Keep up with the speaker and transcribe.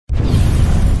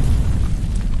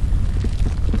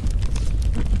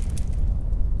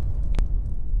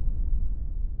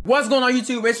What's going on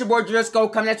YouTube? It's your boy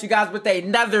Jurisco coming at you guys with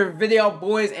another video,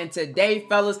 boys. And today,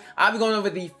 fellas, I'll be going over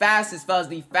the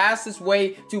fastest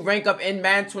way to rank up in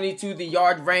Madden 22, the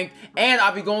yard rank. And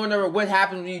I'll be going over what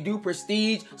happens when you do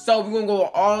prestige. So we're going to go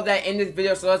over all of that in this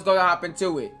video. So let's go and hop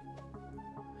into it.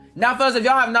 Now, fellas, if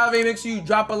y'all have not already, make sure you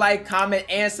drop a like, comment,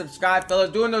 and subscribe, fellas.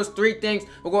 Doing those three things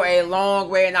will go a long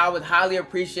way, and I would highly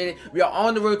appreciate it. We are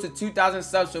on the road to 2,000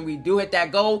 subs. When we do hit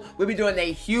that goal, we'll be doing a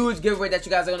huge giveaway that you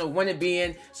guys are going to want to be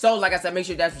in. So, like I said, make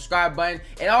sure you hit that subscribe button,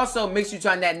 and also make sure you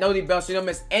turn that notify bell so you don't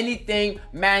miss anything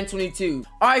Madden 22.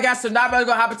 Alright, guys, so now we're going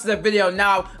to hop into the video.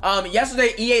 Now,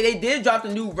 yesterday, EA, they did drop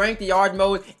the new ranked yard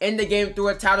mode in the game through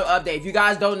a title update. If you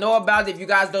guys don't know about it, if you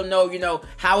guys don't know,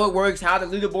 how it works, how the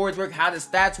leaderboards work, how the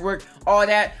stats work, all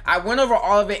that, I went over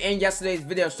all of it in yesterday's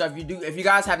video. So if you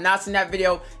guys have not seen that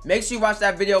video, make sure you watch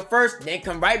that video first, then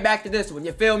come right back to this one.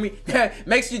 You feel me?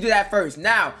 Make sure you do that first.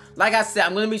 Now, like I said,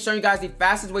 I'm going to be showing you guys the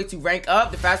fastest way to rank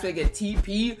up, the fastest way to get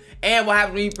TP, and what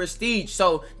happens when you prestige.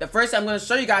 So the first thing I'm going to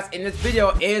show you guys in this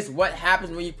video is what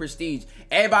happens when you prestige.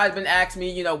 Everybody's been asking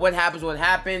me, what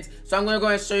happens. So I'm going to go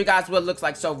and show you guys what it looks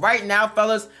like. So right now,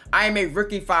 fellas, I am a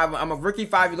rookie 5. I'm a rookie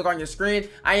 5. You look on your screen.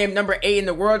 I am number 8 in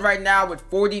the world right now with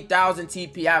 40,000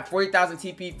 TP. I have 40,000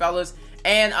 TP, fellas.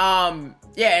 And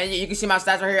yeah, and you can see my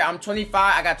stats right here. I'm 25.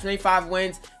 I got 25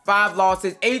 wins, 5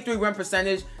 losses, 83 win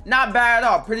percentage. Not bad at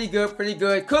all. Pretty good, pretty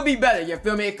good. Could be better. You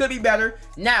feel me? It could be better.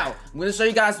 Now, I'm going to show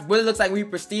you guys what it looks like when you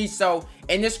prestige. So,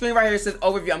 in this screen right here, it says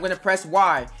overview. I'm going to press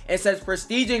Y. It says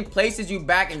prestiging places you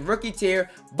back in rookie tier,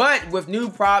 but with new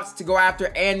props to go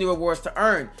after and new awards to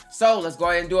earn. So, let's go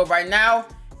ahead and do it right now.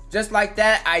 Just like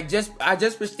that, I just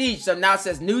prestige. So now it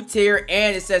says new tier,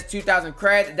 and it says 2,000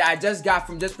 cred that I just got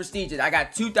from just prestige. I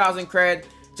got 2,000 cred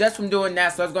just from doing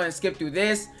that. So I was going to skip through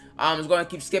this. I was going to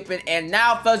keep skipping. And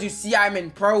now, fellas, you see I'm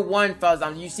in Pro 1,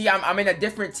 fellas. You see I'm in a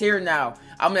different tier now.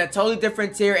 I'm in a totally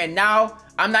different tier. And now,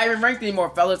 I'm not even ranked anymore,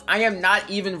 fellas. I am not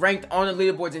even ranked on the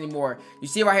leaderboards anymore. You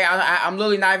see right here, I'm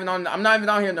literally not even on. I'm not even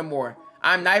on here no more.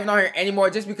 I'm not even on here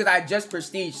anymore just because I just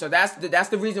prestige. So that's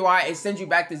the reason why it sends you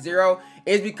back to 0,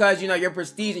 is because you're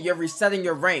prestige and you're resetting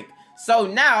your rank. So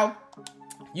now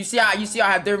you see how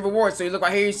I have different rewards. So you look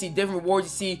right here, you see different rewards.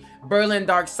 You see Berlin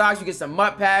Dark Socks, you get some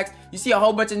MUT packs. You see a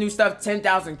whole bunch of new stuff,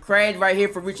 10,000 cred right here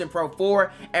for reaching Pro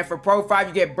 4. And for Pro 5,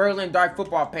 you get Berlin Dark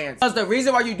football pants. Because the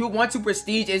reason why you do want to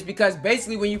prestige is because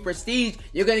basically when you prestige,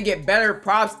 you're going to get better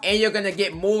props and you're going to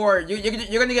get more, you're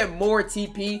going to get more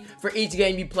TP for each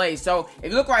game you play. So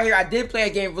if you look right here, I did play a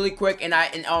game really quick, and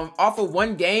off of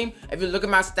one game, if you look at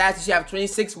my stats, you should have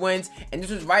 26 wins, and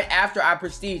this was right after I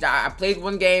prestige. I played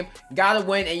one game, got a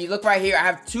win, and you look right here, I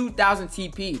have 2,000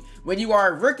 TP. When you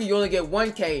are a rookie, you only get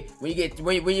 1K.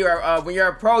 When you're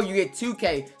a pro, you get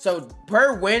 2K. So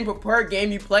per win, per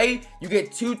game you play, you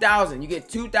get 2,000. You get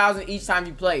 2,000 each time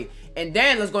you play. And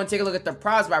then let's go and take a look at the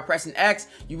props by pressing X.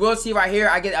 You will see right here,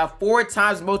 I get a 4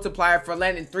 times multiplier for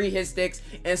landing 3 hit sticks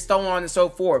and so on and so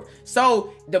forth.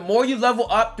 So the more you level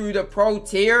up through the pro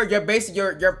tier, you're basically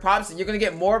your props, you're gonna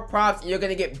get more props and you're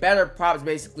gonna get better props.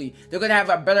 Basically, they're gonna have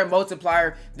a better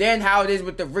multiplier than how it is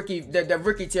with the rookie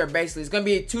tier. Basically, it's gonna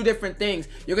be 2 different things.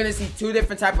 You're gonna see 2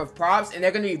 different type of props, and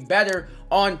they're gonna be better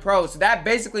on pro. So that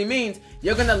basically means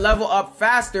you're gonna level up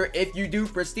faster if you do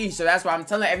prestige. So that's why I'm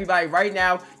telling everybody right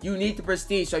now, you need to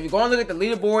prestige. So if you go and look at the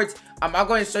leaderboards, I'm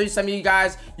going to show you some of you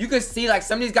guys. You can see like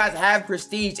some of these guys have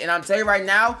prestige, and I'm telling you right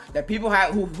now that people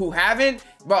who haven't,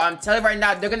 bro, I'm telling you right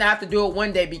now, they're gonna have to do it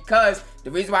one day, because the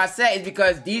reason why I say it is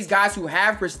because these guys who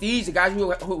have prestige, the guys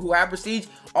who have prestige,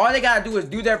 all they gotta do is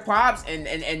do their props,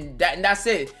 and that's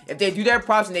it. If they do their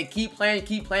props and they keep playing,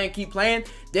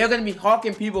 they're gonna be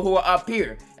hawking people who are up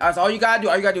here. That's all you gotta do.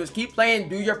 All you gotta do is keep playing,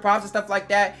 do your props and stuff like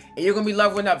that, and you're gonna be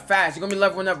leveling up fast. You're gonna be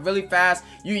leveling up really fast.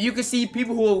 You can see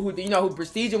people who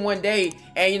prestige in one day,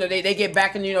 and they get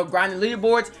back in grinding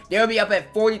leaderboards. They'll be up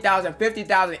at 40,000,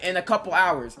 50,000 in a couple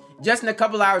hours. Just in a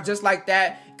couple hours, just like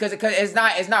that. Because it's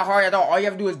not hard at all. All you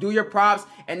have to do is do your props,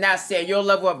 and that's it. You'll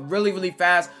level up really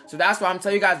fast. So that's why I'm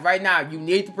telling you guys right now, you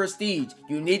need to prestige.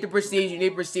 You need to prestige. You need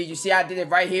to prestige. You see I did it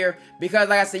right here, because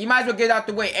like I said, you might as well get it out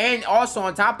the way. And also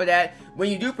on top of that, when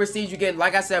you do prestige, you get,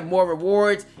 like I said, more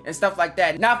rewards and stuff like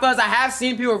that. Now, fellas, I have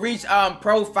seen people reach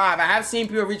Pro 5. I have seen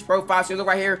people reach Pro 5. So you look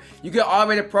right here, you get all the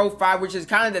way to Pro 5, which is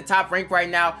kind of the top rank right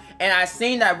now. And I've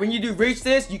seen that when you do reach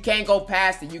this, you can't go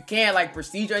past it. You can't like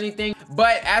prestige or anything.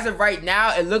 But as of right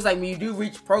now, it looks like when you do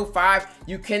reach Pro 5,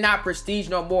 you cannot prestige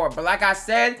no more. But like I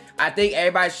said, I think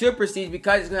everybody should prestige,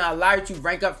 because it's going to allow you to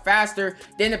rank up faster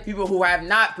than the people who have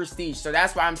not prestige. So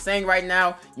that's why I'm saying right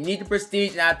now, you need to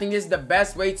prestige, and I think this is the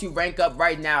best way to rank up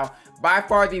right now. by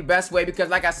far the best way, because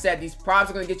like I said, these props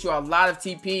are going to get you a lot of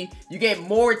TP. You get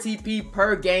more TP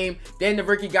per game than the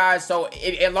rookie guys. So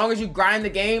as long as you grind the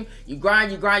game, you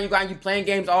playing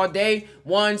games all day,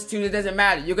 ones, twos, it doesn't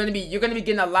matter. You're gonna be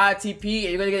getting a lot of TP,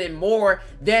 and you're gonna get it more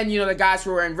than, you know, the guys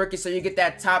who are in rookie, so you get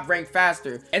that top rank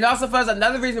faster. And also, fellas,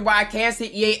 another reason why I can't see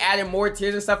EA adding more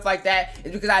tiers and stuff like that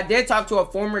is because I did talk to a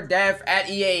former dev at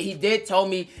EA. He did tell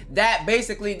me that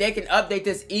basically they can update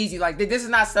this easy. Like, this is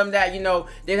not something that, you know,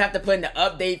 they'd have to put in the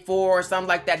update for or something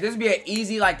like that. This would be an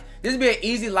easy,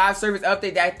 live service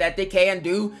update that they can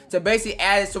do to basically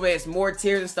add it so it's more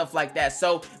tiers and stuff like that.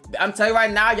 So I'm telling you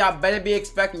right now, y'all better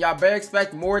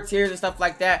expect more tiers and stuff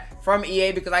like that from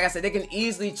EA, because like I said, they can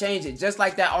easily change it just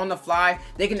like that on the fly.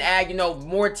 They can add, you know,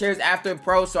 more tiers after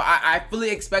pro, so I fully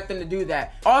expect them to do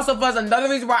that. Also, fellas, another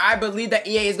reason why I believe that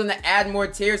EA is going to add more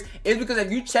tiers is because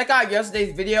if you check out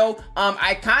yesterday's video,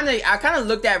 I kind of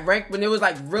looked at rank when it was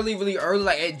like really early,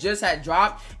 like it just had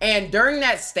dropped, and during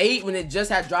that state when it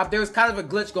just had dropped, there was kind of a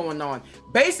glitch going on.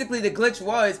 Basically, the glitch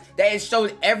was that it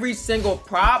showed every single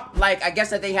prop, like, I guess,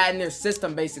 that they had in their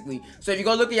system, basically. So if you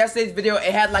go look at yesterday's video,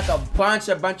 it had like a bunch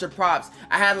of props.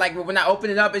 I had, like, when I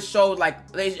opened it up, it showed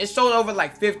over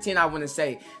like 15, I want to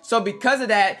say. So because of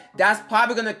that, that's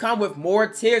probably going to come with more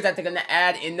tiers that they're going to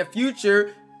add in the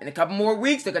future. In a couple more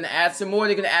weeks, they're going to add some more.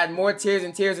 They're going to add more tiers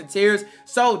and tiers and tiers.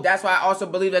 So that's why I also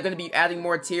believe they're going to be adding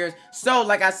more tiers. So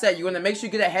like I said, you're going to make sure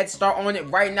you get a head start on it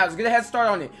right now. Just get a head start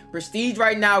on it. Prestige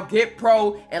right now, get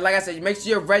pro. And like I said, make sure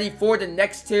you're ready for the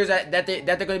next tiers that they're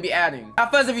going to be adding. Now,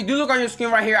 fellas, if you do look on your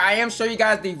screen right here, I am showing you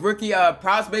guys the rookie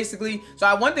props, basically. So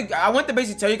I want to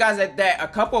basically tell you guys that a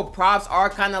couple of props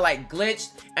are kind of like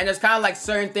glitched, and there's kind of like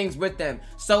certain things with them.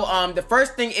 So the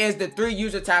first thing is the 3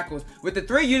 user tackles. With the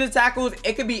 3 user tackles,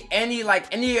 it could be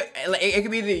it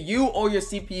could be either you or your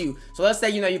CPU. So let's say,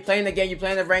 you know, you're playing the game, you're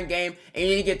playing the ranked game, and you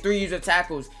need to get 3 user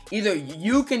tackles. Either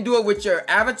you can do it with your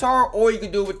avatar, or you can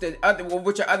do it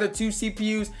with your other 2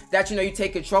 CPUs that, you know, you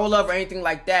take control of or anything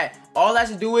like that. All that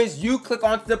should do is you click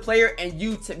onto the player and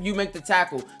you make the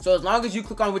tackle. So as long as you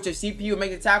click on with your CPU and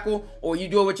make the tackle, or you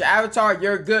do it with your avatar,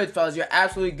 you're good, fellas. You're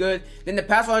absolutely good. Then the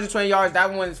pass 120 yards,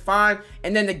 that one is fine.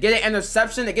 And then to get an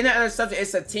interception,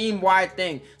 it's a team-wide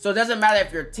thing. So it doesn't matter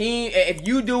if your team, if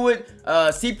you do it,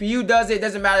 CPU does it. It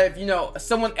doesn't matter if, you know,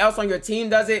 someone else on your team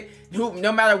does it.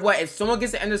 No matter what, if someone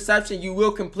gets an interception, you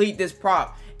will complete this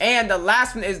prop. And the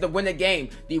last one is the win a game.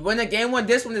 The win a game one,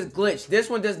 this one is glitched. This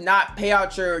one does not pay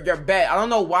out your bet. I don't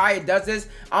know why it does this.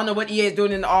 I don't know what EA is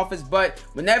doing in the office, but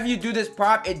whenever you do this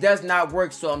prop, it does not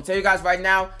work. So I'm telling you guys right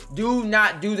now, do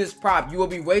not do this prop. You will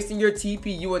be wasting your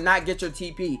TP. You will not get your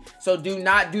TP. So do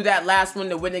not do that last one,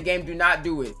 the win the game. Do not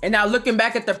do it. And now looking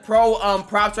back at the pro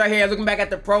props right here, looking back at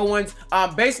the pro ones,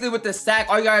 basically with the sack,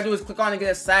 all you gotta do is click on and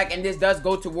get a sack, and this does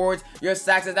go towards your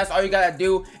sacks. That's all you gotta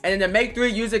do. And then to make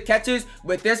 3 user catches,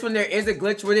 with this one there is a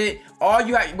glitch with it.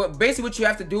 But basically what you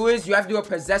have to do is you have to do a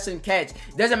possession catch.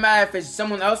 It doesn't matter if it's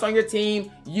someone else on your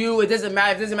team, it doesn't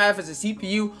matter if it's a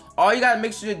CPU. All you gotta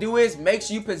make sure to do is make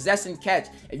sure you possession catch.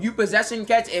 If you possession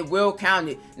catch, it will count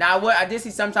it. Now, what I did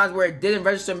see sometimes where it didn't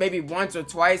register maybe once or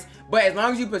twice, but as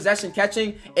long as you possession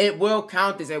catching, it will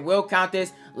count this. It will count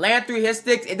this. Land through his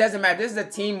sticks, it doesn't matter. This is a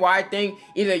team-wide thing.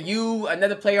 Either you,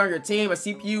 another player on your team, a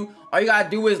CPU, all you gotta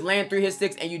do is land through his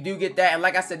sticks, and you do get that. And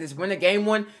like I said, this win a game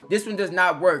one, this one does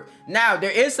not work. Now,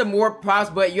 there is some more props,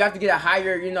 but you have to get a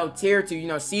higher, you know, tier to, you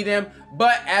know, see them.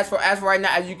 But as for right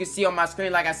now, as you can see on my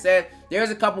screen, like I said, there's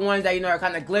a couple ones that, you know, are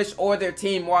kind of glitched, or they're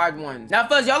team-wide ones. Now,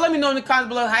 fellas, y'all let me know in the comments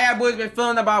below how y'all boys been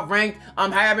feeling about ranked. How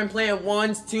y'all been playing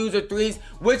 1s, 2s, or 3s.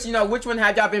 Which one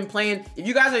have y'all been playing? If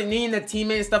you guys are needing a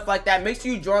teammate and stuff like that, make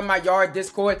sure you join my yard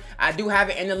Discord. I do have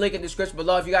it in the link in the description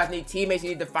below. If you guys need teammates, you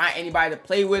need to find anybody to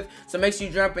play with. So make sure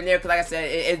you jump in there, because like I said,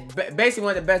 it's basically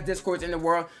one of the best Discords in the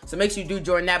world. So make sure you do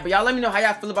join that. But y'all let me know how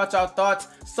y'all feel about y'all thoughts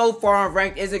so far on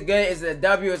ranked. Is it good? Is it a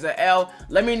W? Is it an L?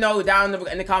 Let me know down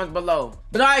in the comments below.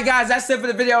 But alright guys, that's it for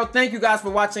the video. Thank you guys for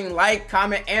watching. Like,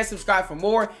 comment, and subscribe for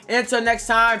more. And until next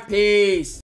time, peace.